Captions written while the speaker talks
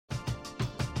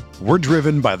We're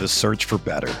driven by the search for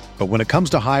better. But when it comes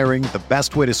to hiring, the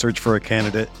best way to search for a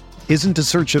candidate isn't to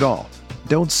search at all.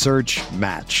 Don't search,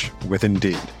 match with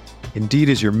Indeed. Indeed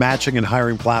is your matching and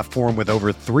hiring platform with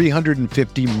over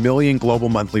 350 million global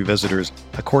monthly visitors,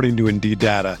 according to Indeed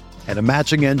data, and a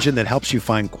matching engine that helps you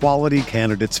find quality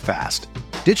candidates fast.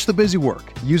 Ditch the busy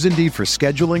work. Use Indeed for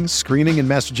scheduling, screening, and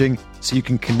messaging so you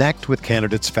can connect with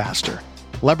candidates faster.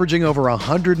 Leveraging over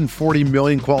 140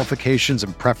 million qualifications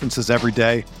and preferences every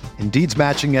day, Indeed's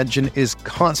matching engine is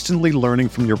constantly learning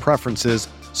from your preferences,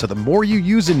 so the more you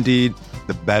use Indeed,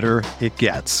 the better it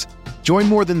gets. Join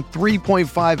more than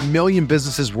 3.5 million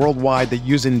businesses worldwide that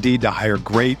use Indeed to hire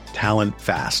great talent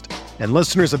fast. And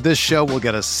listeners of this show will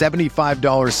get a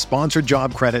 $75 sponsored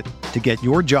job credit to get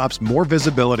your jobs more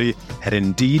visibility at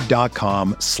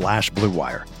Indeed.com/Blue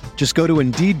Wire. Just go to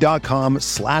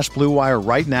Indeed.com/Blue Wire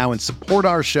right now and support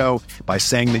our show by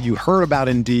saying that you heard about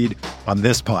Indeed on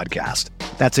this podcast.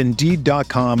 That's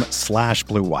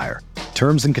Indeed.com/Blue Wire.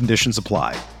 Terms and conditions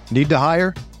apply. Need to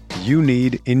hire? You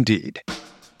need Indeed.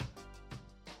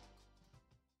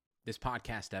 This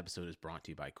podcast episode is brought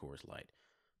to you by Coors Light.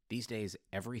 These days,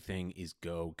 everything is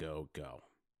go, go, go.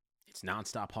 It's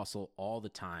nonstop hustle all the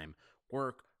time.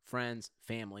 Work, friends,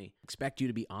 family, expect you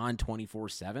to be on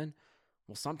 24/7.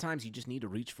 Well, sometimes you just need to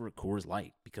reach for a Coors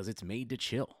Light because it's made to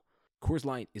chill. Coors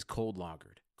Light is cold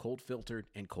lagered, cold filtered,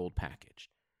 and cold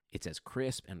packaged. It's as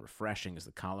crisp and refreshing as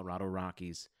the Colorado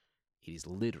Rockies. It is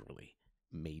literally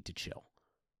made to chill.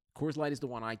 Coors Light is the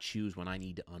one I choose when I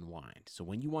need to unwind. So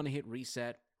when you want to hit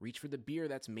reset, reach for the beer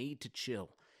that's made to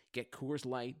chill. Get Coors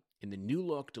Light in the new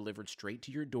look delivered straight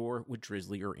to your door with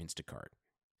Drizzly or Instacart.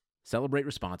 Celebrate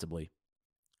responsibly.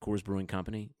 Coors Brewing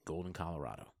Company, Golden,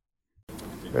 Colorado.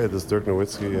 Hey, this is Dirk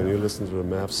Nowitzki, and you listen to the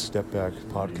Mavs Step Back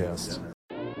podcast.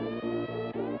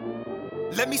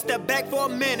 Let me step back for a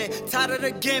minute, tired of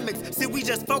the gimmicks. See, we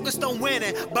just focused on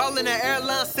winning. Ball in the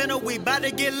airline center, we bout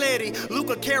to get litty.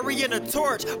 Luka carrying a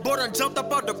torch, boy done jumped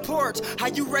up on the porch. How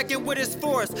you reckon with his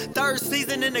force? Third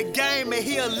season in the game, and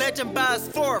he a legend by his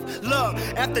fourth. Look,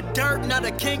 after Dirk, now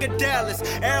the king of Dallas.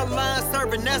 Airline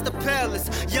serving as the palace.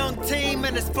 Young team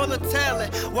and it's full of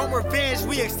talent. Want revenge,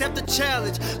 we accept the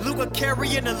challenge. Luka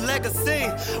carrying a legacy.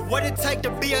 What it take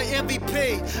to be an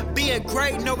MVP? Being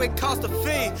great, know it costs a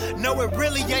fee. Know it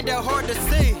really ain't that hard to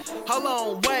see. Hold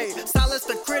on, wait. Silence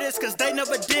the critics, cause they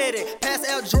never did it. Past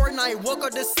Al Jordan, I ain't woke up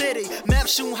the city. Map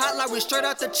shooting hot like we straight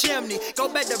out the chimney. Go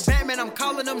back to Batman, I'm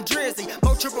calling them Drizzy.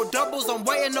 More triple doubles, I'm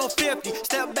waiting on 50.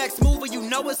 Step back smoother, you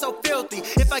know it's so filthy.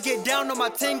 If I get down on my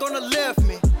team, gonna lift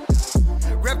me.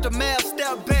 Rep the Mavs,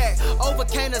 step back,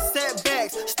 overcame the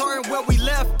setbacks, starting where we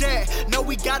left at. No,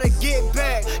 we gotta get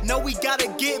back, no, we gotta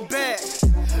get back.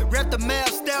 Rep the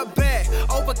Mavs, step back,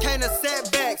 overcame the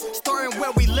setbacks, starting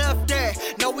where we left at.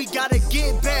 No, we gotta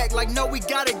get back, like no, we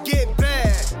gotta get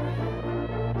back.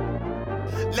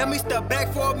 Let me step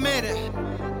back for a minute.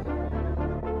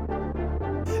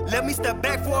 Let me step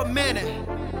back for a minute.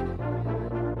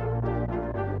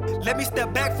 Let me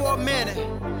step back for a minute.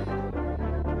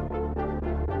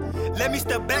 Let me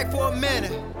step back for a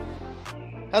minute.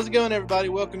 How's it going, everybody?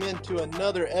 Welcome into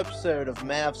another episode of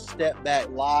Mavs Step Back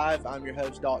Live. I'm your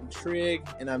host, Dalton Trigg,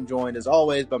 and I'm joined, as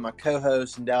always, by my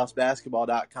co-host and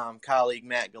DallasBasketball.com colleague,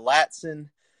 Matt Galatson.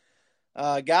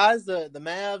 Guys, the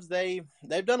Mavs,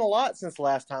 they've done a lot since the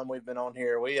last time we've been on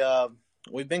here.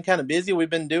 We've been kind of busy. We've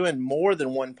been doing more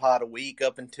than one pod a week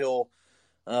up until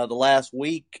the last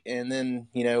week, and then,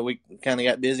 we kind of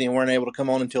got busy and weren't able to come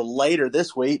on until later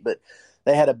this week, but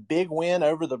they had a big win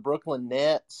over the Brooklyn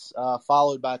Nets,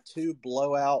 followed by two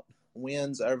blowout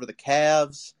wins over the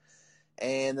Cavs.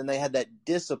 And then they had that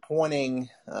disappointing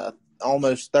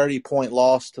almost 30-point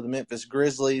loss to the Memphis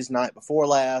Grizzlies night before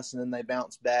last. And then they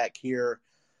bounced back here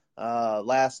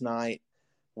last night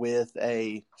with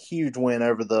a huge win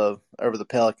over the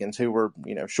Pelicans, who were,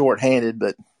 shorthanded,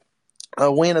 but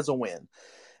a win is a win.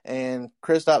 And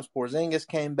Kristaps Porzingis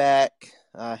came back.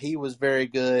 He was very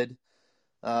good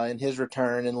in his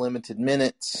return in limited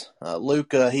minutes.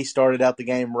 Luka, he started out the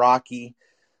game rocky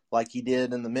like he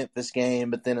did in the Memphis game,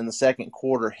 but then in the second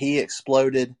quarter he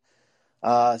exploded.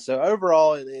 So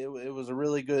overall, it was a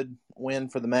really good win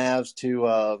for the Mavs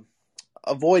to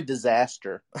avoid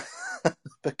disaster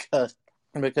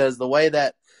because the way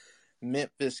that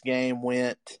Memphis game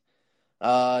went,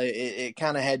 it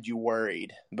kind of had you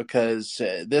worried because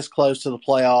this close to the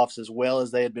playoffs, as well as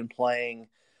they had been playing,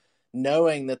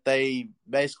 knowing that they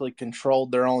basically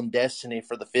controlled their own destiny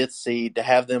for the fifth seed, to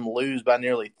have them lose by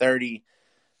nearly 30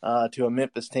 to a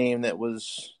Memphis team that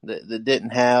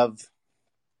didn't have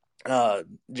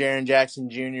Jaren Jackson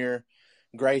Jr.,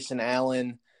 Grayson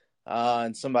Allen,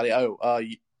 and somebody.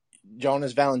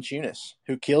 Jonas Valanciunas,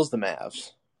 who kills the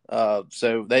Mavs.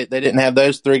 So they didn't have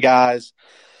those three guys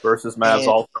versus Mavs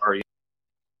All-Star.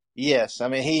 Yes, I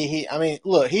mean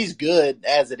look, he's good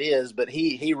as it is, but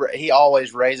he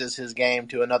always raises his game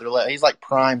to another level. He's like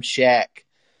prime Shaq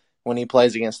when he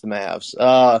plays against the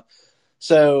Mavs.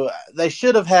 So they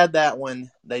should have had that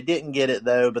one. They didn't get it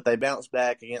though, but they bounced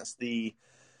back against the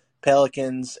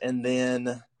Pelicans, and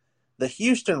then the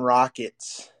Houston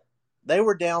Rockets. They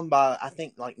were down by I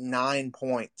think like 9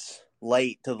 points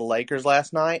late to the Lakers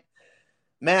last night.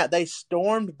 Matt, they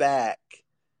stormed back,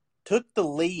 took the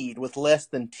lead with less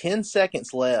than 10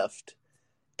 seconds left,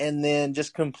 and then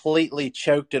just completely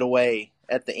choked it away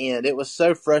at the end. It was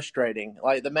so frustrating.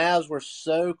 Like, the Mavs were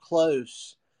so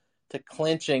close to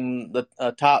clinching the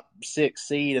top 6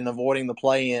 seed and avoiding the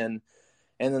play-in,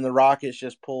 and then the Rockets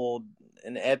just pulled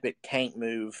an epic tank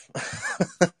move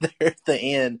there at the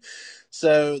end.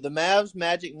 So the Mavs'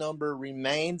 magic number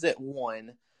remains at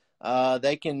 1.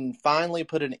 They can finally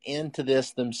put an end to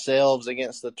this themselves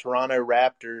against the Toronto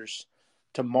Raptors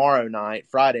tomorrow night,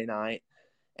 Friday night.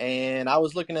 And I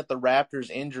was looking at the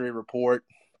Raptors injury report,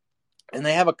 and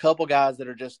they have a couple guys that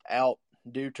are just out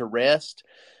due to rest,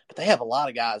 but they have a lot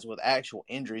of guys with actual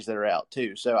injuries that are out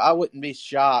too. So I wouldn't be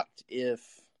shocked if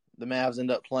the Mavs end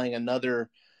up playing another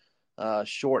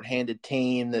shorthanded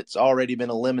team that's already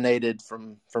been eliminated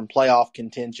from playoff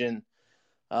contention,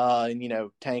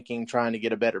 and tanking, trying to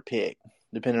get a better pick,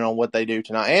 depending on what they do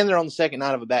tonight. And they're on the second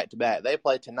night of a back-to-back. They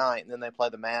play tonight, and then they play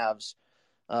the Mavs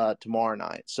tomorrow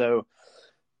night. So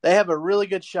they have a really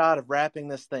good shot of wrapping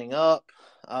this thing up.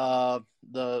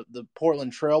 The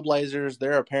Portland Trailblazers,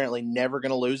 they're apparently never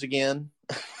going to lose again.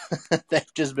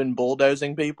 They've just been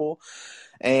bulldozing people.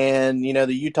 And,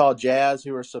 the Utah Jazz,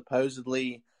 who are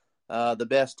supposedly the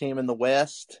best team in the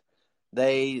West,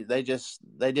 they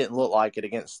didn't look like it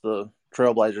against the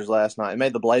Trailblazers last night. It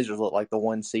made the Blazers look like the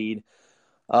 1 seed.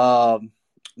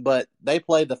 But they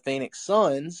play the Phoenix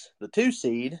Suns, the 2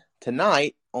 seed,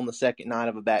 tonight on the second night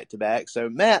of a back-to-back. So,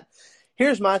 Matt,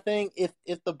 here's my thing.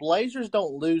 If the Blazers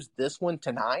don't lose this one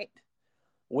tonight,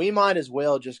 we might as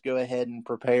well just go ahead and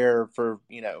prepare for,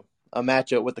 a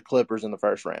matchup with the Clippers in the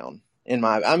first round. I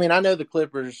know the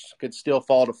Clippers could still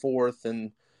fall to 4th,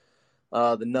 and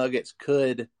the Nuggets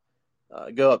could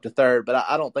go up to 3rd, but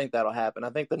I don't think that'll happen.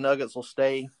 I think the Nuggets will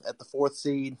stay at the 4th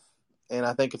seed, and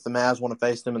I think if the Mavs want to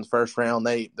face them in the first round,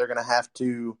 they're going to have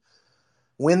to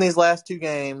win these last 2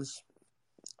 games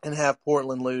and have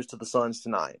Portland lose to the Suns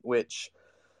tonight, which,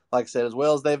 like I said, as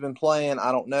well as they've been playing,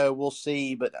 I don't know. We'll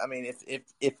see. But, I mean,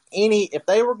 if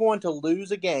they were going to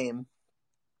lose a game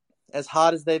as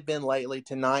hot as they've been lately,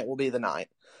 tonight will be the night.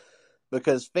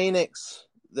 Because Phoenix,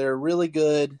 they're really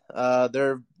good.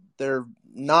 They're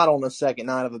not on the second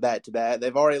night of a back-to-back.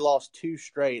 They've already lost 2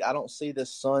 straight. I don't see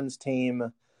this Suns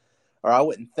team, or I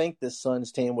wouldn't think this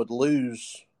Suns team would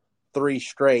lose 3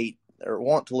 straight or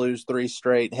want to lose 3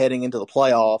 straight heading into the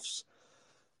playoffs.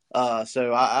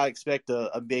 So I expect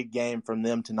a big game from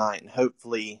them tonight, and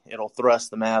hopefully it'll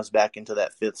thrust the Mavs back into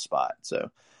that 5th spot.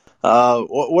 So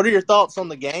what are your thoughts on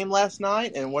the game last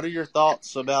night, and what are your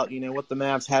thoughts about, what the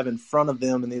Mavs have in front of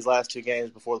them in these last 2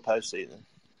 games before the postseason?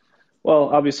 Well,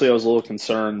 obviously I was a little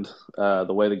concerned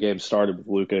the way the game started with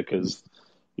Luka because,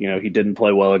 he didn't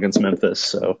play well against Memphis.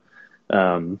 So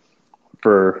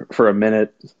for a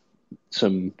minute,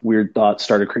 some weird thoughts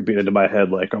started creeping into my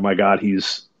head, like, oh my God,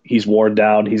 he's worn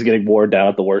down. He's getting worn down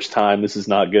at the worst time. This is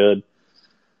not good.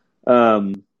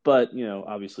 But,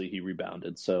 obviously he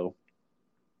rebounded. So,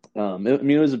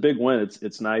 it was a big win.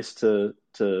 It's nice to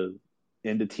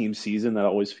end a team season. That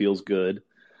always feels good,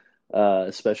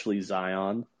 especially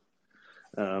Zion.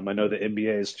 I know the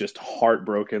NBA is just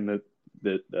heartbroken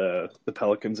that the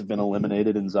Pelicans have been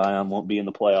eliminated and Zion won't be in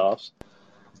the playoffs.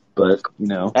 But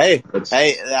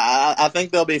I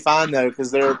think they'll be fine though,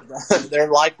 because they're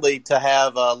likely to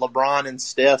have LeBron and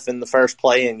Steph in the first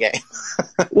play-in game.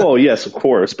 Well, yes, of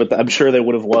course, but I'm sure they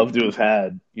would have loved to have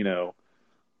had LeBron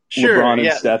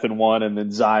and Steph in one, and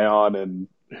then Zion and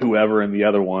whoever in the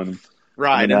other one,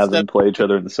 right? And have them play each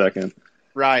other in the second,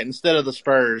 right? Instead of the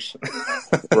Spurs,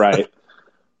 right?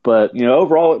 But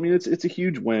overall, it's a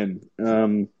huge win.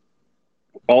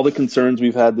 All the concerns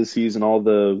we've had this season, all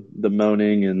the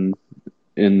moaning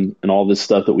and all this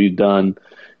stuff that we've done,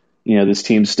 this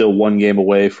team's still 1 game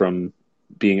away from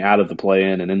being out of the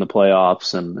play-in and in the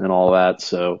playoffs and all that.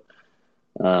 So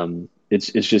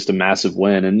it's just a massive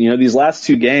win. And these last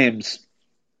 2 games,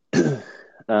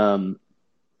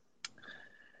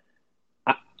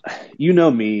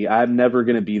 me, I'm never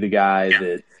going to be the guy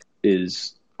that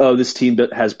is, oh, this team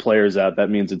that has players out, that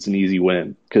means it's an easy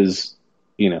win, because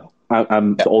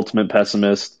I'm the ultimate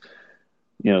pessimist.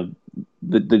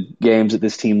 the games that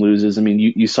this team loses. I mean,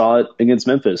 you saw it against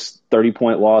Memphis,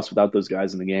 30-point loss without those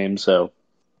guys in the game. So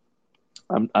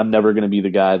I'm never going to be the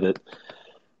guy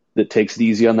that takes it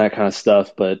easy on that kind of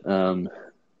stuff. But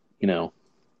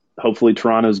hopefully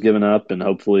Toronto's given up, and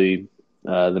hopefully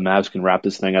the Mavs can wrap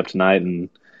this thing up tonight, and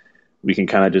we can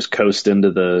kind of just coast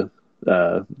into the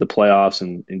playoffs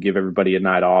and give everybody a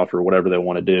night off or whatever they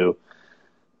want to do.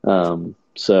 We'll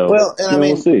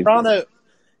see.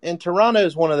 Toronto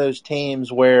is one of those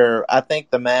teams where I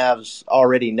think the Mavs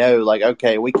already know, like,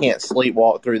 okay, we can't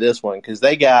sleepwalk through this one because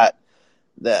they got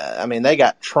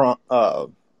trumped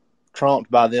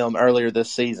by them earlier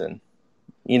this season.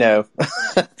 I was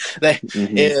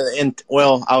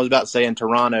about to say in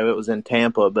Toronto, it was in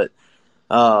Tampa, but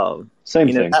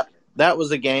same thing. That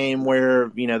was a game where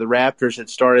the Raptors had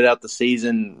started out the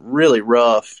season really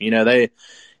rough. It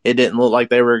didn't look like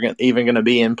they were even going to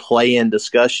be in play-in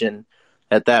discussion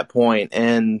at that point,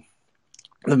 and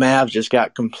the Mavs just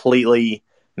got completely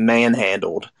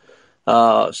manhandled.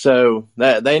 So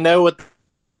that they know what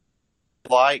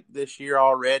it's like this year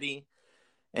already,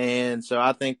 and so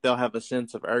I think they'll have a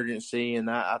sense of urgency, and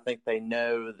I think they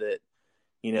know that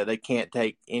they can't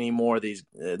take any more of these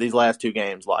last two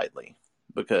games lightly.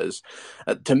 Because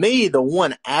to me, the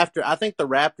one after, I think the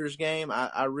Raptors game,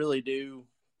 I really do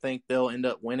think they'll end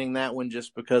up winning that one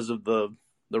just because of the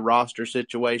roster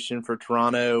situation for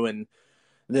Toronto and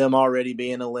them already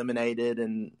being eliminated,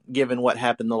 and given what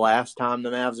happened the last time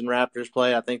the Mavs and Raptors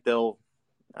play, I think they'll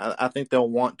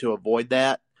want to avoid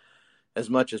that as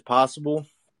much as possible.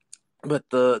 But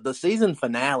the season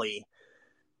finale,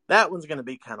 that one's going to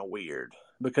be kind of weird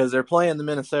because they're playing the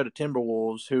Minnesota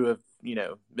Timberwolves, who have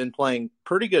been playing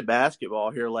pretty good basketball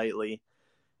here lately.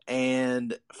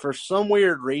 And for some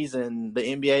weird reason, the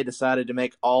NBA decided to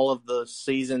make all of the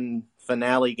season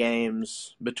finale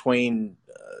games between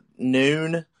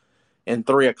noon and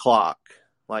 3 o'clock.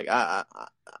 Like, I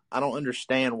don't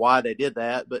understand why they did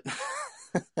that, but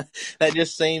that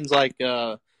just seems like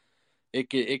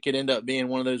it could end up being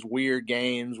one of those weird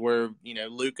games where,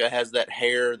 Luka has that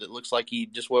hair that looks like he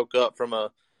just woke up from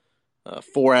a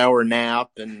 4-hour nap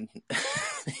and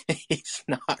he's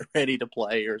not ready to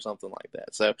play or something like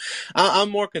that. So I'm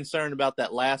more concerned about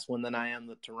that last one than I am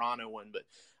the Toronto one. But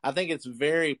I think it's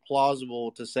very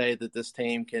plausible to say that this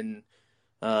team can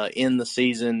end the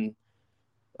season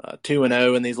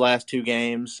 2-0 in these last two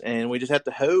games, and we just have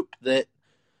to hope that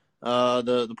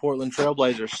the Portland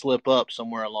Trailblazers slip up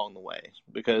somewhere along the way.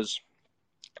 Because,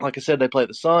 like I said, they play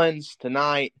the Suns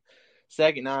tonight.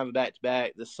 Second night of a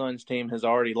back-to-back. The Suns team has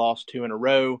already lost 2 in a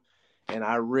row, and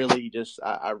I really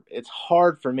it's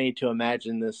hard for me to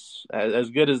imagine this, as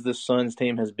good as this Suns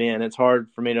team has been, it's hard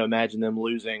for me to imagine them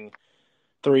losing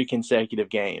 3 consecutive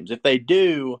games. If they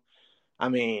do, I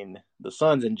mean, the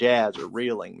Suns and Jazz are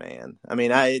reeling, man. I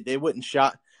mean, it wouldn't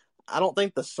shock. I don't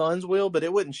think the Suns will, but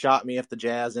it wouldn't shock me if the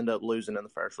Jazz end up losing in the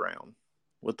first round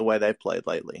with the way they've played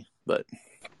lately. But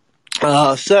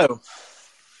so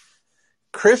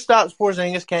Kristaps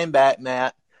Porzingis came back,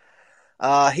 Matt.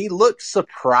 He looked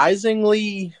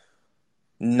surprisingly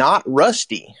not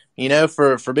rusty,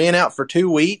 for being out for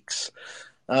 2 weeks.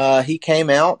 He came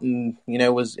out and,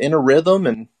 was in a rhythm,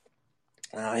 and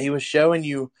he was showing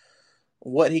you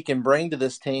what he can bring to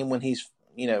this team when he's,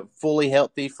 fully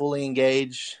healthy, fully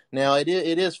engaged. Now, it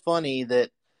is funny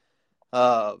that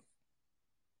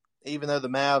even though the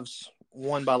Mavs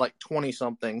won by like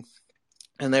 20-something,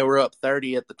 and they were up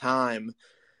 30 at the time,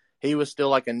 he was still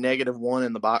like a -1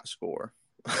 in the box score.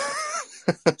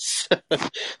 So,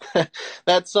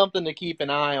 that's something to keep an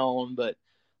eye on. But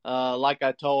like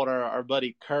I told our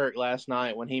buddy Kirk last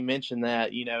night when he mentioned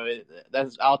that,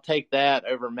 I'll take that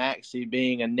over Maxey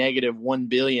being a -1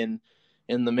 billion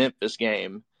in the Memphis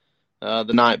game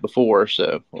the night before.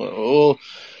 So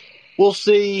we'll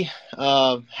see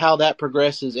how that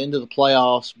progresses into the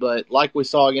playoffs. But like we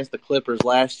saw against the Clippers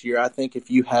last year, I think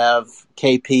if you have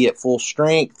KP at full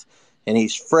strength and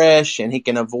he's fresh and he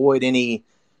can avoid any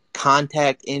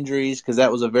contact injuries, because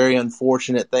that was a very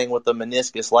unfortunate thing with the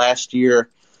meniscus last year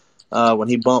when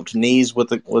he bumped knees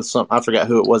with some, I forgot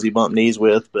who it was he bumped knees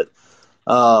with. But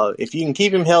if you can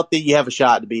keep him healthy, you have a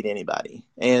shot to beat anybody.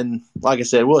 And like I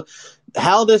said,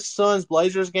 how this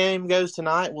Suns-Blazers game goes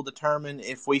tonight will determine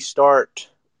if we start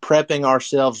prepping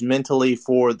ourselves mentally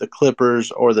for the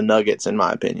Clippers or the Nuggets, in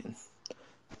my opinion.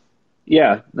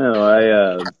 Yeah,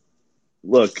 no,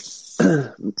 look,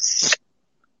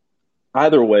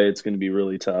 either way, it's going to be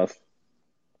really tough.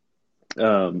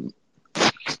 I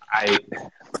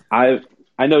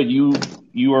know you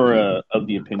are of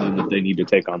the opinion that they need to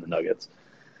take on the Nuggets.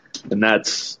 and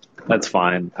that's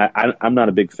fine. I'm not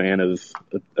a big fan of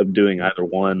doing either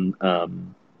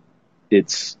one.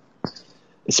 It's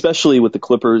especially with the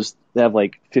Clippers, they have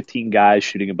like 15 guys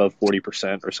shooting above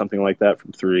 40% or something like that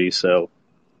from three. So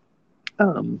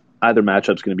either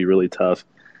matchup's going to be really tough.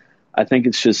 I think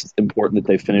it's just important that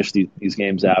they finish these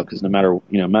games out because no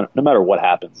matter what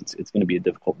happens, it's going to be a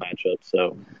difficult matchup.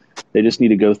 So they just need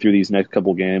to go through these next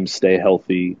couple games, stay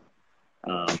healthy,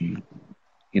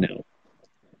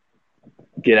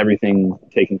 get everything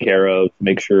taken care of,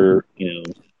 make sure,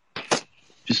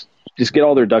 just get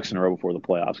all their ducks in a row before the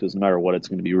playoffs because no matter what, it's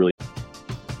going to be really.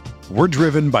 We're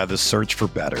driven by the search for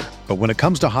better. But when it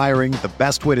comes to hiring, the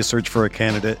best way to search for a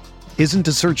candidate isn't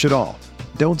to search at all.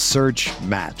 Don't search,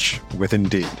 match with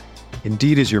Indeed.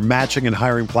 Indeed is your matching and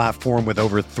hiring platform with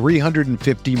over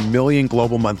 350 million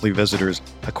global monthly visitors,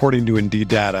 according to Indeed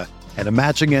data, and a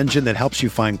matching engine that helps you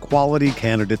find quality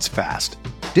candidates fast.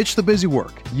 Ditch the busy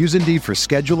work. Use Indeed for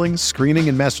scheduling, screening,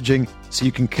 and messaging so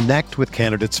you can connect with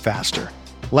candidates faster.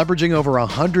 Leveraging over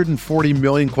 140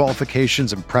 million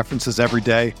qualifications and preferences every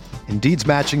day, Indeed's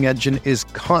matching engine is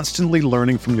constantly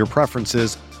learning from your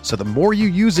preferences, so the more you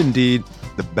use Indeed,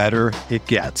 the better it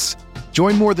gets.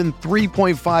 Join more than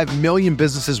 3.5 million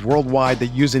businesses worldwide that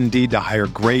use Indeed to hire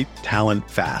great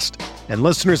talent fast. And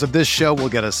listeners of this show will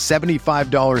get a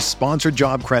 $75 sponsored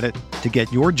job credit to get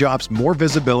your jobs more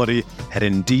visibility at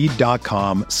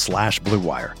Indeed.com/Blue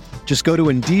Wire. Just go to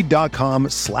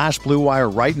Indeed.com/Blue Wire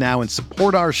right now and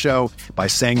support our show by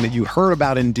saying that you heard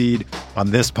about Indeed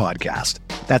on this podcast.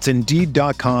 That's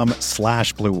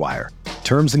Indeed.com/Blue Wire.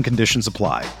 Terms and conditions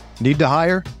apply. Need to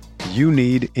hire? You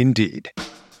need Indeed.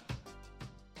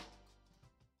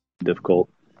 Difficult.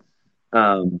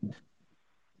 My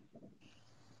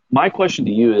question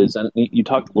to you is, and you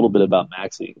talked a little bit about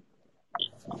Maxey.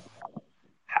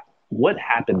 What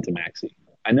happened to Maxey?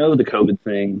 I know the COVID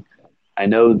thing. I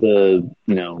know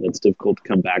it's difficult to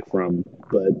come back from,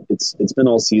 but it's been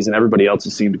all season. Everybody else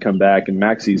has seemed to come back, and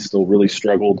Maxey's still really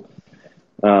struggled.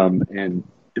 And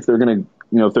if they're gonna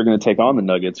take on the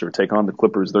Nuggets or take on the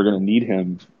Clippers, they're gonna need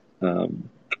him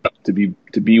to be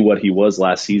what he was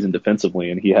last season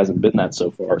defensively, and he hasn't been that so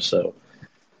far. So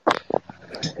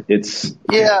it's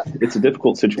a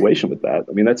difficult situation with that.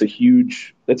 I mean, that's a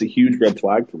huge red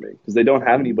flag for me because they don't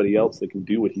have anybody else that can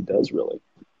do what he does really.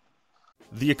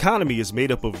 The economy is made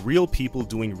up of real people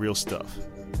doing real stuff,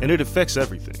 and it affects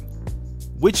everything,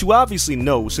 which you obviously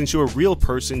know since you're a real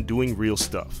person doing real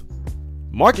stuff.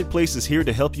 Marketplace is here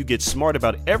to help you get smart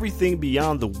about everything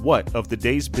beyond the what of the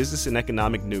day's business and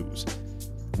economic news.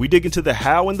 We dig into the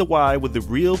how and the why with the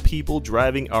real people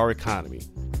driving our economy.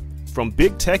 From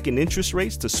big tech and interest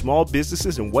rates to small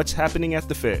businesses and what's happening at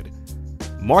the Fed,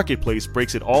 Marketplace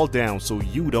breaks it all down so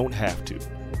you don't have to.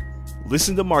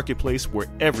 Listen to Marketplace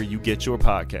wherever you get your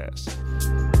podcasts.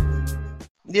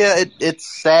 Yeah,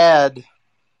 it's sad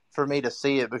for me to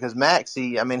see it because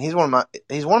Maxey, I mean, he's one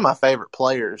of my favorite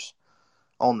players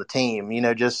on the team.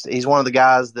 He's one of the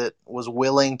guys that was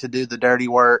willing to do the dirty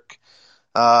work.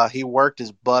 He worked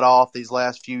his butt off these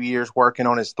last few years working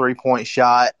on his 3-point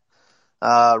shot.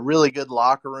 Really good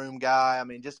locker room guy. I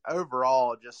mean, just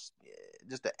overall, just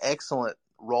an excellent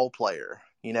role player.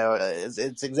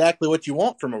 It's exactly what you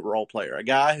want from a role player, a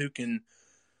guy who can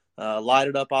light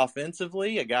it up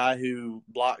offensively, a guy who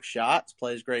blocks shots,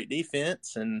 plays great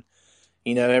defense, and,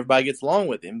 everybody gets along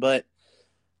with him. But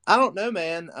I don't know,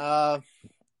 man. I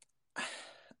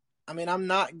mean, I'm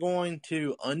not going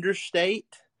to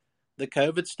understate the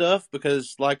COVID stuff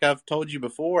because, like I've told you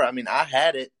before, I mean, I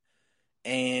had it,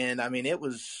 and I mean, it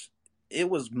was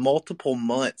multiple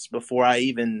months before I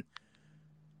even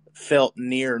felt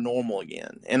near normal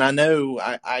again. And I know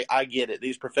I get it.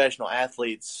 These professional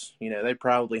athletes, they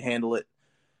probably handle it.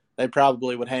 They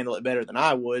probably would handle it better than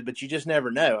I would, but you just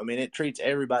never know. I mean, it treats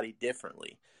everybody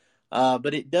differently.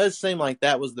 But it does seem like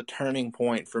that was the turning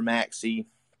point for Maxey,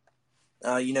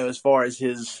 as far as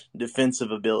his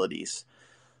defensive abilities.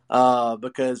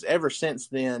 Because ever since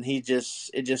then, it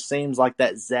just seems like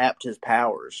that zapped his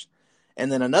powers.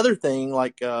 And then another thing,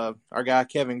 like our guy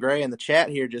Kevin Gray in the chat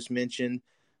here just mentioned,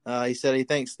 he said he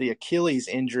thinks the Achilles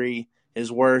injury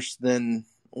is worse than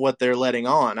what they're letting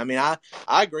on. I mean, I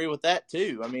agree with that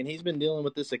too. I mean, he's been dealing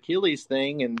with this Achilles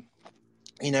thing, and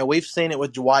we've seen it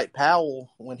with Dwight Powell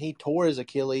when he tore his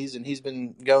Achilles, and he's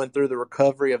been going through the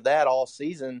recovery of that all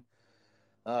season,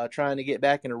 trying to get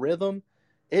back in a rhythm.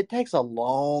 It takes a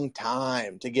long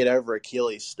time to get over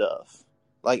Achilles stuff.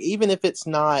 Like even if it's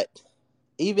not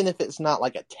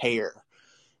like a tear,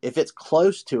 if it's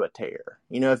close to a tear,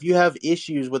 if you have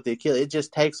issues with the Achilles, it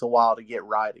just takes a while to get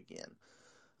right again.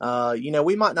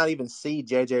 We might not even see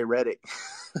J.J. Redick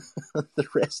the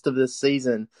rest of this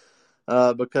season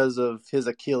because of his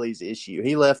Achilles issue.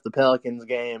 He left the Pelicans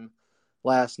game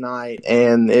last night,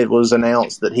 and it was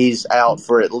announced that he's out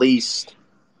for at least,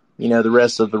 the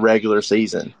rest of the regular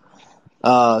season.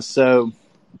 So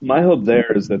my hope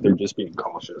there is that they're just being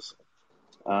cautious.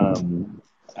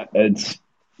 That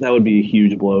would be a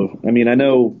huge blow. I mean, I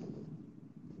know,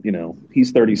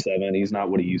 he's 37. He's not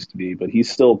what he used to be, but he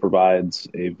still provides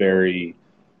a very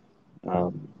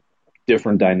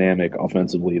different dynamic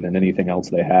offensively than anything else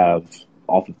they have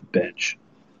off of the bench.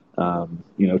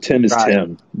 Tim is Right.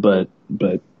 Tim, but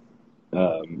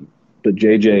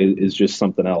JJ is just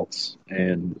something else,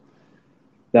 and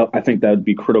I think that would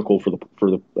be critical for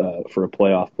a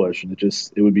playoff push, and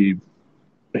it would be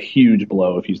a huge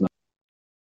blow if he's not.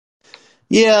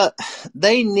 Yeah,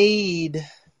 they need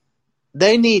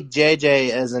JJ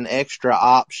as an extra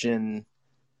option,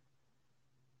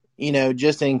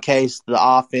 just in case the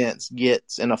offense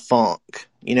gets in a funk.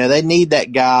 They need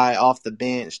that guy off the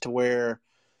bench to where,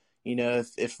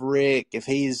 if Rick, if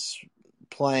he's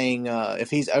playing, if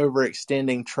he's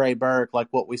overextending Trey Burke like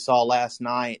what we saw last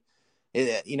night,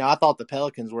 I thought the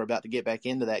Pelicans were about to get back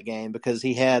into that game because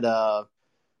he had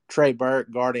Trey Burke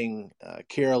guarding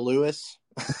Kira Lewis.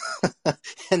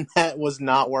 And that was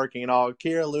not working at all.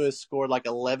 Kira Lewis scored like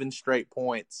 11 straight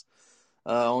points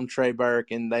on Trey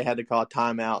Burke, and they had to call a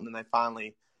timeout, and then they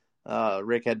finally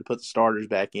Rick had to put the starters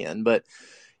back in. But,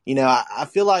 I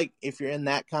feel like if you're in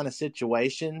that kind of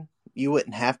situation, you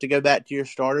wouldn't have to go back to your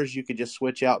starters. You could just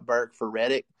switch out Burke for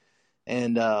Redick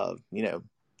and,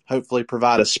 hopefully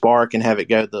provide a spark and have it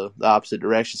go the opposite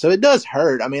direction. So it does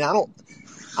hurt. I mean, I don't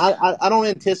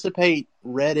anticipate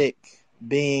Redick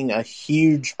being a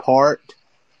huge part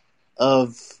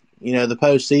of, the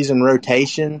postseason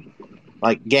rotation,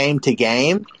 like game to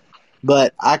game.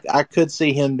 But I could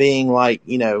see him being like,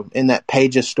 in that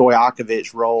Peja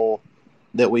Stojakovic role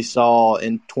that we saw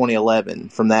in 2011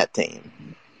 from that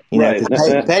team. Right.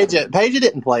 Peja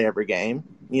didn't play every game,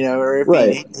 or if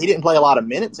Right. he didn't play a lot of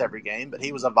minutes every game, but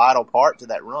he was a vital part to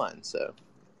that run. So,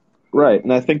 Right,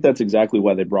 and I think that's exactly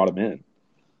why they brought him in,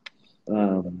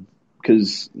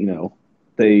 because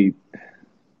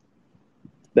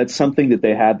that's something that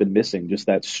they had been missing, just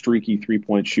that streaky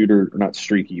 3-point shooter, or not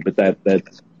streaky, but that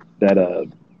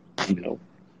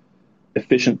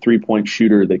efficient 3-point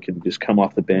shooter that can just come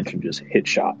off the bench and just hit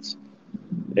shots.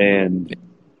 And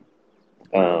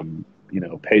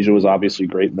Peja was obviously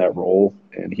great in that role,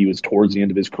 and he was towards the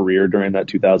end of his career during that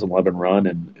 2011 run,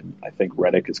 and I think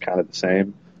Redick is kind of the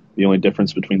same. The only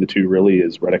difference between the two really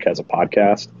is Redick has a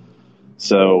podcast.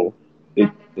 So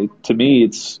to me,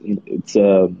 it's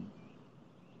a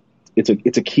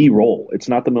key role. It's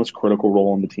not the most critical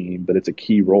role on the team, but it's a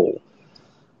key role.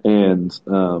 And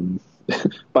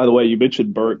by the way, you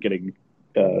mentioned Burke getting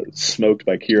smoked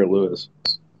by Kira Lewis.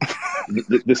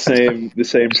 The same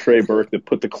Trey Burke that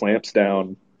put the clamps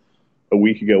down a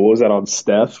week ago. What was that, on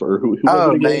Steph or who?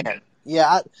 Oh man,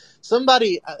 yeah.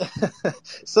 Somebody.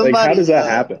 Like, how does that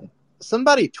happen?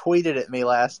 Somebody tweeted at me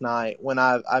last night when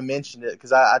I mentioned it,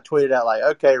 because I tweeted out like,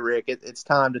 okay, Rick, it's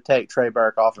time to take Trey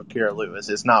Burke off of Kira Lewis.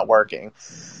 It's not working.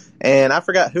 And I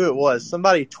forgot who it was.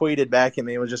 Somebody tweeted back at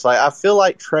me and was just like, I feel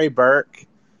like Trey Burke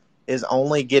is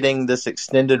only getting this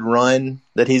extended run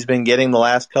that he's been getting the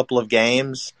last couple of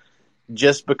games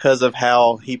just because of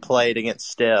how he played against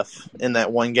Steph in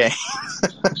that one game.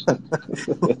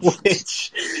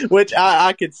 which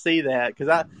I could see that,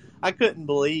 because I couldn't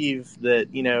believe that,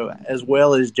 as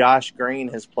well as Josh Green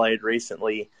has played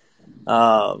recently,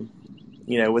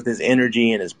 with his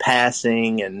energy and his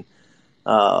passing and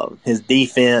his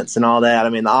defense and all that. I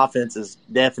mean, the offense is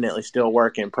definitely still a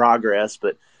work in progress,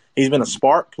 but he's been a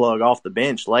spark plug off the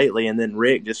bench lately, and then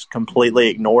Rick just completely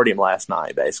ignored him last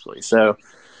night, basically. So,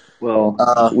 well,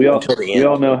 we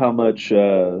all know how much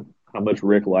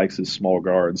Rick likes his small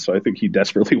guards, so I think he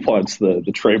desperately wants the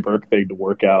Trey Burke thing to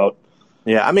work out.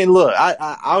 Yeah, I mean, look,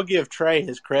 I'll give Trey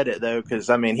his credit though,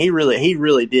 because I mean, he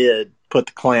really did put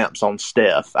the clamps on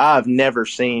Steph. I've never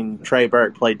seen Trey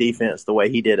Burke play defense the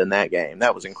way he did in that game.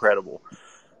 That was incredible.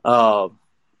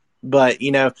 But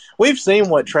we've seen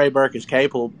what Trey Burke is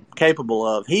capable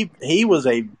of. He was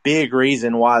a big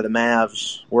reason why the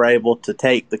Mavs were able to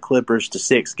take the Clippers to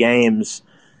 6 games,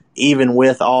 even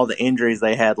with all the injuries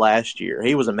they had last year.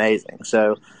 He was amazing.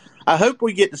 So I hope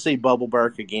we get to see Bubble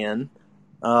Burke again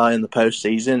in the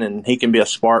postseason, and he can be a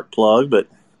spark plug. But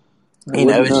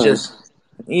it's just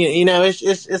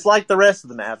it's like the rest of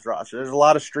the Mavs roster. There's a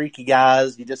lot of streaky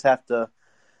guys. You just have to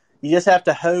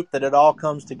hope that it all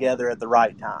comes together at the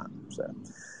right time. So,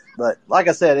 but like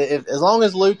I said, as long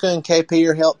as Luka and KP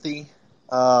are healthy,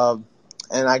 And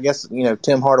I guess,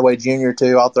 Tim Hardaway Jr.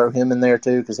 too. I'll throw him in there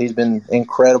too because he's been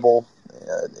incredible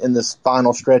in this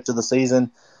final stretch of the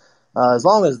season. As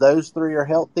long as those three are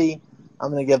healthy,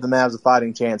 I'm going to give the Mavs a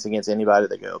fighting chance against anybody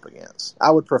they go up against.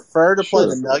 I would prefer to play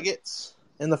the Nuggets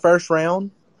in the first round,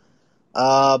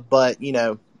 but,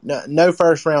 no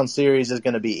first-round series is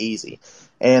going to be easy.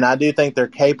 And I do think they're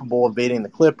capable of beating the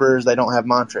Clippers. They don't have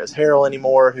Montrezl Harrell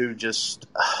anymore, who just,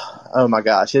 oh my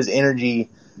gosh, his energy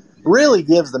really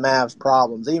gives the Mavs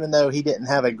problems. Even though he didn't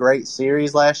have a great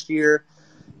series last year,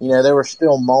 there were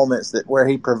still moments where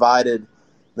he provided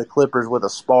the Clippers with a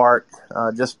spark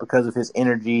just because of his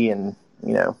energy. And,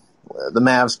 the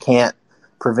Mavs can't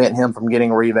prevent him from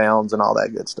getting rebounds and all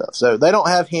that good stuff. So they don't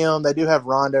have him. They do have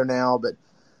Rondo now, but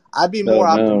I'd be more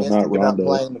optimistic about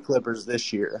playing the Clippers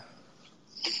this year.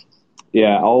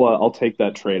 Yeah, I'll take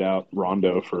that trade out,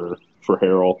 Rondo for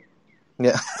Harrell.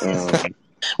 Yeah.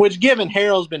 Which, given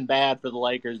Harrell's been bad for the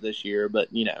Lakers this year, but,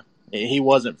 he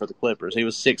wasn't for the Clippers. He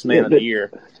was sixth man of the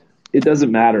year. It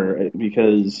doesn't matter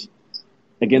because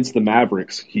against the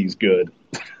Mavericks, he's good.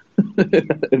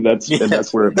 and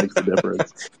that's where it makes the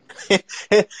difference.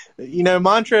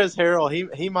 Montrezl Harrell,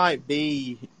 he might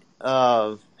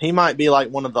be like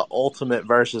one of the ultimate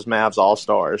versus Mavs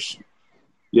All-Stars.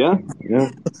 Yeah.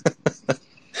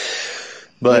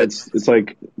 But it's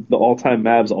like the all-time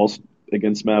Mavs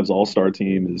against Mavs All-Star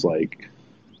team is like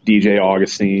DJ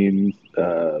Augustine,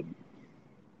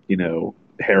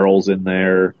 Harrell's in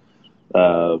there,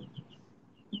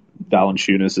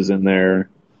 Valanciunas is in there.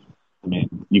 I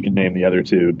mean, you can name the other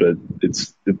two, but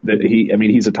he's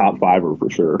a top fiver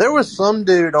for sure. There was some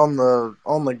dude on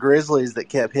the Grizzlies that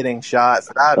kept hitting shots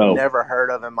that I've never heard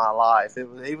of in my life.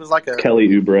 He was like Kelly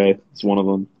Oubre is one of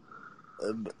them.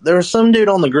 There was some dude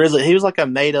on the Grizzlies. He was like a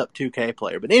made-up 2K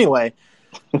player. But anyway,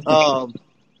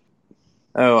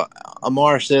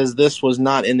 Amar says this was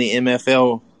not in the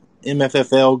MFFL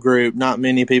group. Not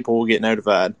many people will get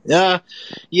notified. I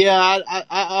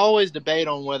always debate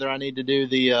on whether I need to do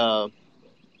the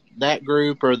that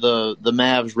group or the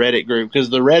Mavs Reddit group, because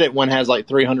the Reddit one has like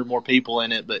 300 more people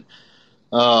in it. But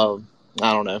I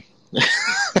don't know.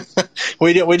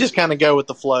 we just kind of go with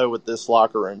the flow with this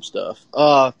locker room stuff.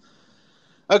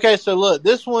 Okay, so look,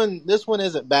 this one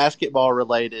isn't basketball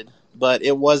related, but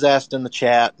it was asked in the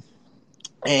chat,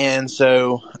 and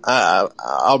so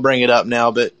I'll bring it up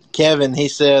now. But Kevin, he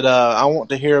said, I want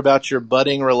to hear about your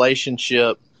budding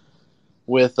relationship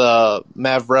with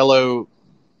Mavrelo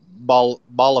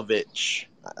Balovic.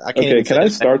 Okay, can I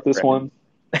start this one?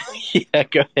 Yeah,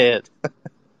 go ahead.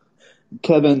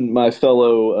 Kevin, my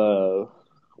fellow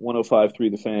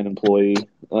 105.3 The Fan employee,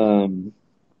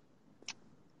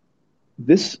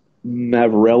 this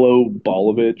Mavrelo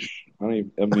Balovic, I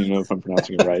don't even know if I'm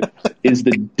pronouncing it right, is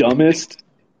the dumbest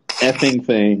effing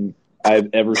thing I've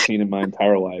ever seen in my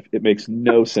entire life. It makes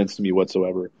no sense to me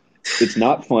whatsoever. It's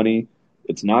not funny.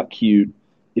 It's not cute.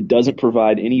 It doesn't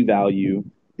provide any value.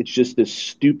 It's just this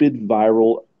stupid,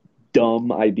 viral,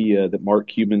 dumb idea that Mark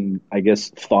Cuban, I guess,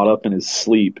 thought up in his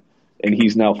sleep, and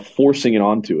he's now forcing it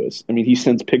onto us. I mean, he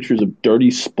sends pictures of dirty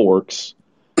sporks.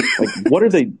 Like, what are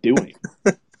they doing?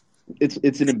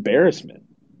 It's an embarrassment.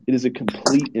 It is a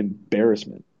complete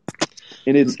embarrassment.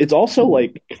 And it's also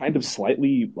like kind of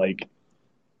slightly like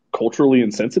culturally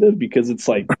insensitive because it's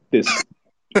like this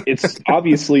it's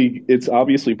obviously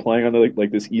playing on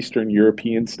like this Eastern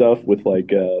European stuff with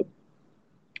like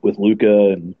with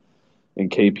Luka and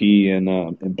KP and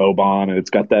Boban, and it's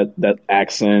got that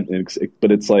accent,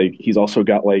 but it's like he's also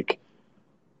got like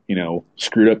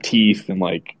screwed up teeth and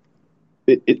like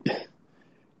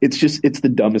it's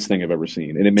the dumbest thing I've ever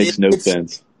seen, and it makes no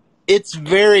sense. It's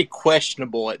very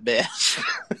questionable at best.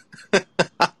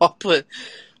 I'll put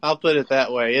it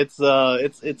that way.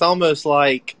 It's almost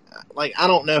like I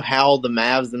don't know how the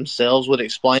Mavs themselves would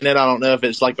explain it. I don't know if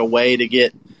it's like a way to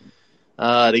get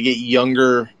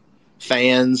younger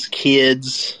fans,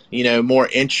 kids, more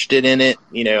interested in it.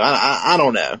 I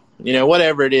don't know.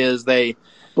 Whatever it is, they.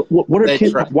 But what are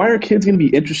kids? Why are kids going to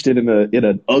be interested in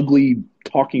an ugly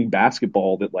talking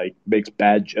basketball that like makes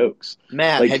bad jokes?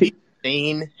 Matt,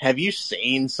 have you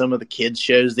seen some of the kids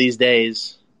shows these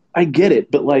days? I get it,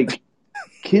 but like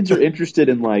kids are interested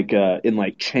in like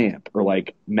Champ or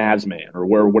like Mavs Man or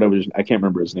whatever. I can't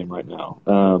remember his name right now.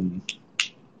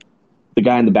 The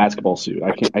guy in the basketball suit.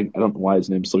 I don't know why his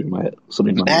name's slipping my head.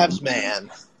 Mavs Man.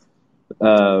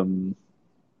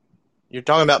 You're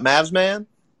talking about Mavs Man?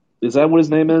 Is that what his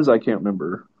name is? I can't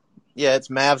remember. Yeah, it's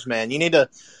Mavs Man. You need to.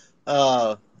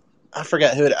 I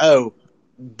forgot who it. Oh,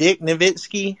 Dick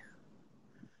Nowitzki.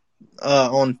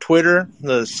 On Twitter,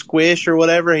 the Squish or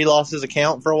whatever. He lost his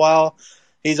account for a while.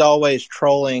 he's always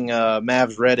trolling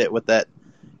Mavs Reddit with that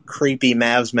creepy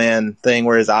Mavs man thing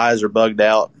where his eyes are bugged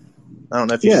out. I don't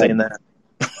know if you've seen that.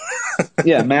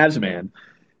 Yeah, Mavs man.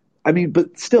 I mean,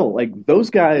 but still, like those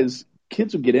guys,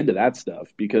 kids will get into that stuff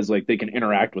because like they can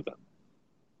interact with them.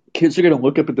 Kids are gonna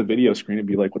look up at the video screen and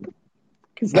be like, "What the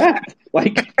fuck is that?"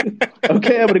 Like,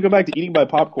 okay, I'm gonna go back to eating my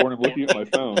popcorn and looking at my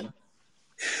phone.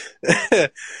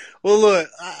 Well, look,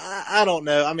 I don't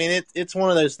know. I mean, it's one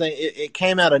of those things. It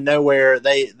came out of nowhere.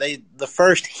 The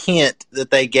first hint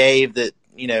that they gave that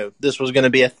this was going to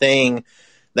be a thing.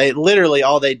 They literally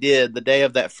all they did the day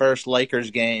of that first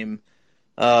Lakers game.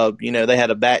 They had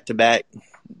a back-to-back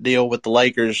deal with the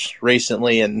Lakers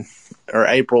recently, or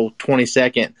April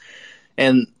 22nd,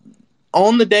 and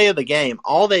on the day of the game,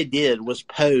 all they did was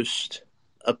post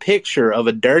a picture of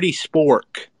a dirty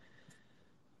spork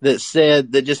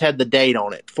that just had the date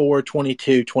on it,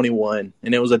 4/22/21,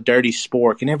 and it was a dirty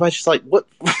spork, and everybody's just like, "What?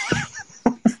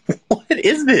 What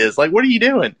is this? Like, what are you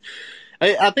doing?"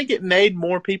 I think it made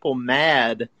more people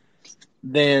mad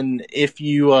than if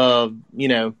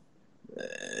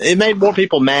it made more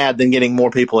people mad than getting more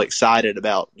people excited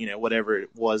about whatever it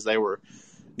was they were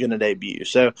going to debut.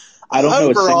 So I don't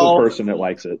know a single person that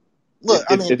likes it. Look,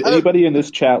 if anybody in this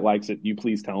chat likes it, you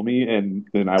please tell me, and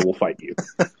then I will fight you.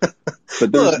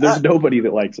 But there's nobody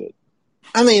that likes it.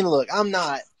 I mean, look, I'm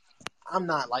not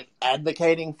like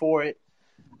advocating for it.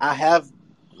 I have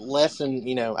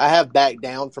I have backed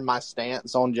down from my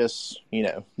stance on just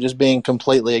being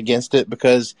completely against it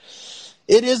because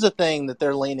it is a thing that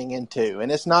they're leaning into,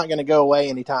 and it's not going to go away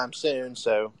anytime soon.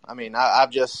 So, I mean, I've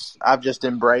just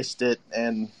embraced it,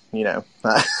 and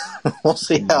we'll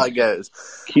see how it goes.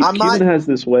 Cuban has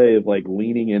this way of like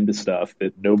leaning into stuff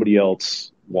that nobody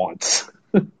else wants.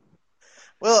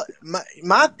 Well,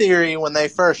 my theory when they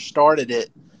first started it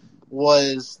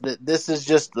was that this is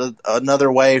just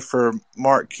another way for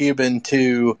Mark Cuban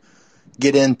to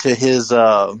get into his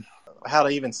how to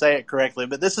even say it correctly,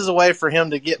 but this is a way for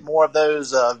him to get more of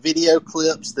those video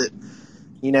clips that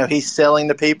he's selling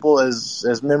to people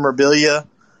as memorabilia.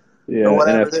 Yeah, or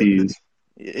whatever. NFTs.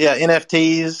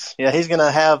 NFTs. Yeah, he's going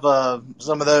to have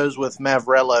some of those with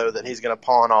Mavrello that he's going to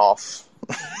pawn off.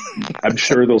 I'm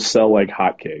sure they'll sell like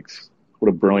hotcakes. What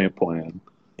a brilliant plan.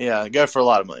 Yeah, go for a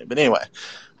lot of money. But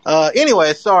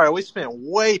anyway, sorry, we spent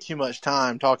way too much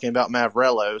time talking about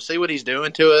Mavrello. See what he's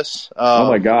doing to us? Oh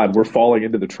my God, we're falling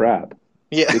into the trap.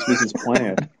 Yeah. This was his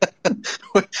plan.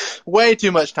 Way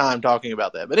too much time talking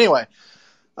about that. But anyway,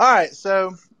 all right,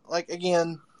 so,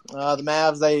 again, the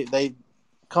Mavs, they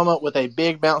come up with a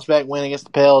big bounce-back win against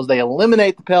the Pels. They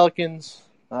eliminate the Pelicans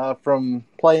from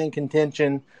play-in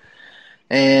contention,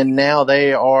 and now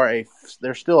they're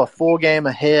still a full game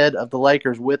ahead of the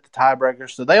Lakers with the tiebreaker.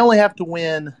 So they only have to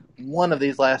win one of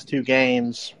these last two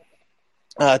games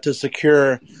to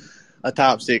secure a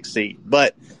top 6 seed.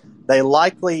 But they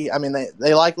likely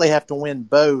have to win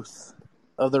both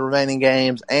of the remaining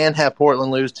games and have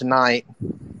Portland lose tonight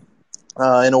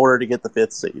in order to get the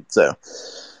 5th seed. So,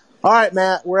 all right,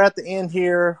 Matt, we're at the end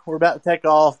here. We're about to take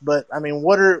off, but I mean,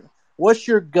 what's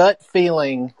your gut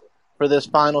feeling for this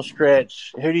final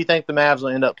stretch? Who do you think the Mavs will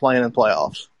end up playing in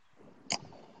playoffs?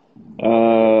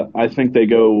 I think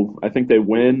they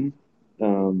win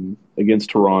against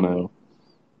Toronto.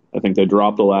 I think they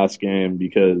drop the last game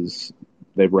because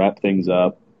they've wrapped things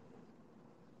up,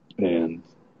 and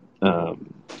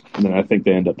then I think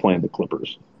they end up playing the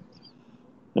Clippers.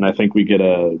 And I think we get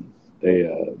a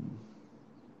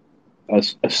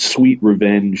sweet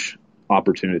revenge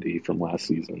opportunity from last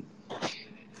season.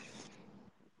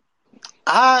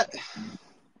 I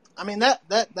mean that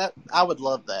I would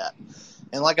love that,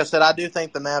 and like I said, I do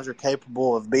think the Mavs are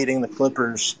capable of beating the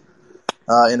Clippers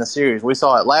in a series. We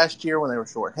saw it last year when they were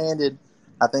shorthanded.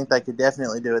 I think they could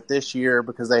definitely do it this year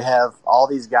because they have all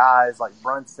these guys like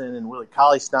Brunson and Willie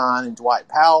Cauley-Stein and Dwight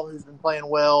Powell, who's been playing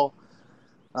well.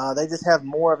 They just have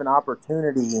more of an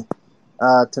opportunity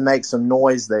to make some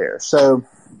noise there. So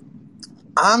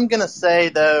I'm going to say,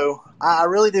 though, I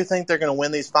really do think they're going to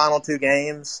win these final two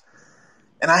games.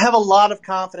 And I have a lot of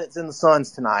confidence in the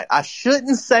Suns tonight. I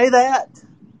shouldn't say that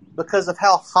because of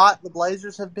how hot the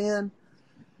Blazers have been.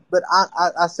 But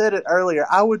I said it earlier.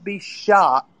 I would be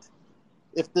shocked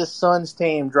if this Suns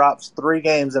team drops 3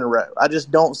 games in a row. I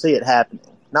just don't see it happening.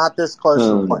 Not this close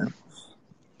to the playoffs.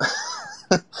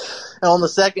 And on the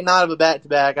second night of a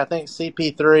back-to-back, I think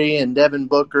CP3 and Devin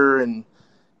Booker and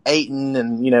Ayton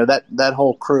and, that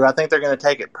whole crew, I think they're going to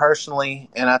take it personally,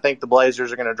 and I think the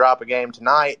Blazers are going to drop a game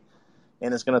tonight,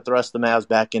 and it's going to thrust the Mavs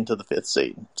back into the 5th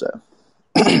seed. So,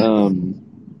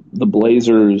 the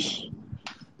Blazers,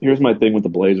 here's my thing with the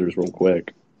Blazers real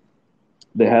quick.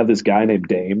 They have this guy named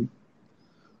Dame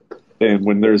And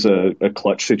when there's a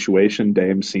clutch situation,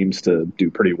 Dame seems to do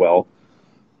pretty well.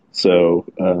 So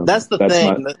that's the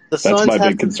thing. That's my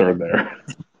big concern there.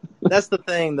 That's the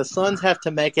thing. The Suns have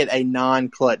to make it a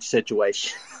non-clutch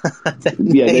situation.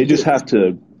 They just have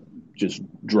to just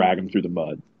drag them through the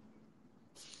mud.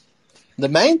 The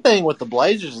main thing with the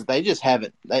Blazers is they just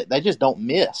haven't. They just don't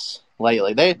miss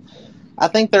lately. I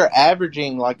think they're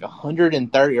averaging like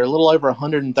 130 or a little over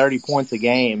 130 points a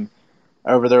game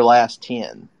over their last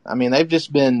 10. I mean, they've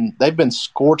been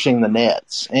scorching the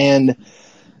nets, and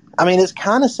I mean it's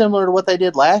kind of similar to what they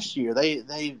did last year.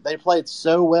 They played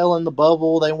so well in the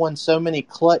bubble. They won so many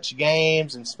clutch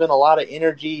games and spent a lot of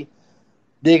energy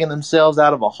digging themselves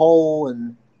out of a hole,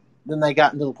 and then they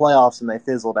got into the playoffs and they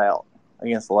fizzled out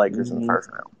against the Lakers in the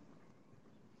first round.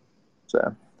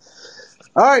 So,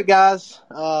 all right, guys.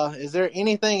 Is there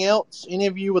anything else any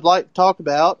of you would like to talk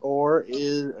about, or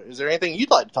is there anything you'd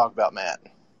like to talk about, Matt?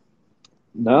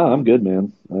 No, I'm good,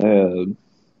 man.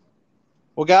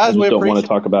 Well, guys, I just don't want to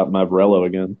talk about Mavrello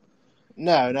again.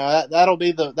 No, that'll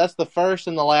be that's the first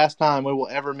and the last time we will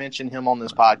ever mention him on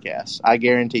this podcast. I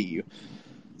guarantee you.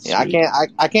 Yeah,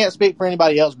 I can't speak for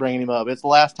anybody else bringing him up. It's the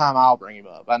last time I'll bring him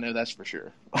up. I know that's for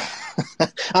sure.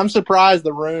 I'm surprised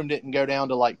the room didn't go down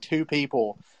to like 2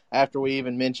 people after we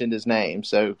even mentioned his name.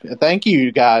 So thank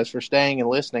you guys for staying and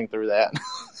listening through that.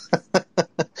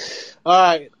 All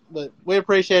right. But we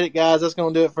appreciate it, guys. That's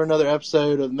going to do it for another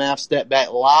episode of Math Step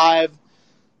Back Live.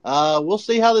 We'll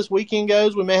see how this weekend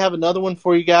goes. We may have another one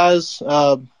for you guys,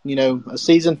 a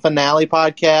season finale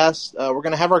podcast. We're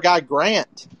going to have our guy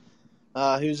Grant,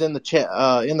 who's in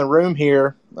the room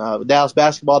here,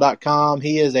 DallasBasketball.com.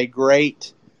 He is a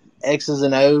great X's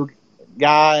and O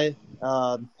guy.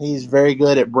 He's very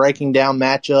good at breaking down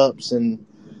matchups and,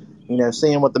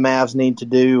 seeing what the Mavs need to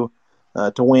do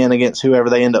to win against whoever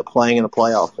they end up playing in the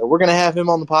playoffs. So we're going to have him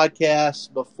on the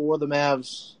podcast before the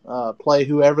Mavs play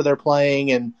whoever they're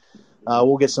playing, and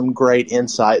we'll get some great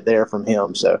insight there from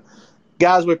him. So,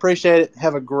 guys, we appreciate it.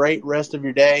 Have a great rest of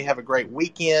your day. Have a great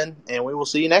weekend, and we will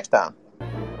see you next time.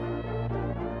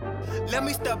 Let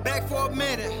me step back for a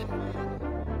minute.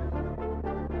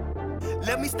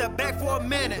 Let me step back for a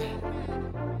minute.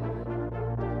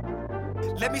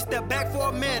 Let me step back for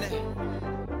a minute.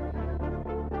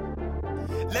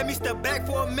 Let me step back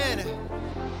for a minute.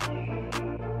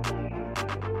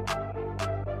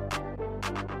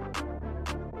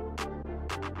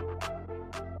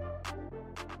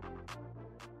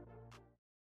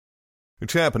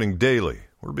 It's happening daily.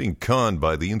 We're being conned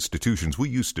by the institutions we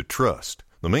used to trust.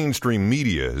 The mainstream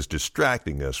media is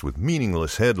distracting us with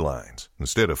meaningless headlines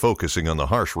instead of focusing on the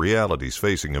harsh realities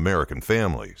facing American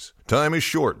families. Time is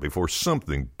short before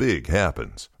something big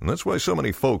happens, and that's why so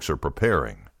many folks are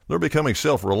preparing. They're becoming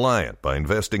self-reliant by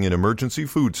investing in emergency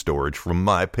food storage from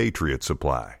My Patriot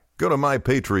Supply. Go to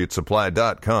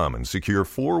MyPatriotSupply.com and secure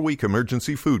 4-week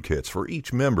emergency food kits for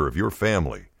each member of your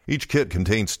family. Each kit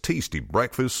contains tasty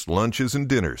breakfasts, lunches, and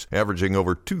dinners, averaging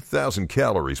over 2,000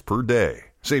 calories per day.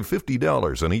 Save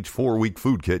 $50 on each 4-week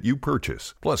food kit you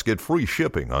purchase, plus get free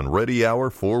shipping on Ready Hour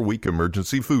 4-week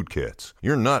emergency food kits.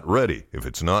 You're not ready if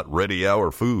it's not Ready Hour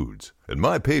foods. At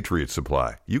My Patriot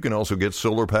Supply, you can also get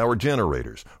solar power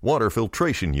generators, water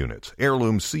filtration units,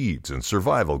 heirloom seeds, and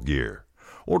survival gear.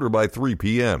 Order by 3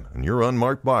 p.m. and your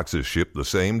unmarked boxes ship the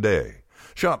same day.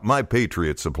 Shop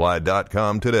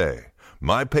MyPatriotSupply.com today.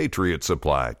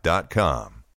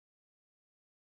 MyPatriotSupply.com.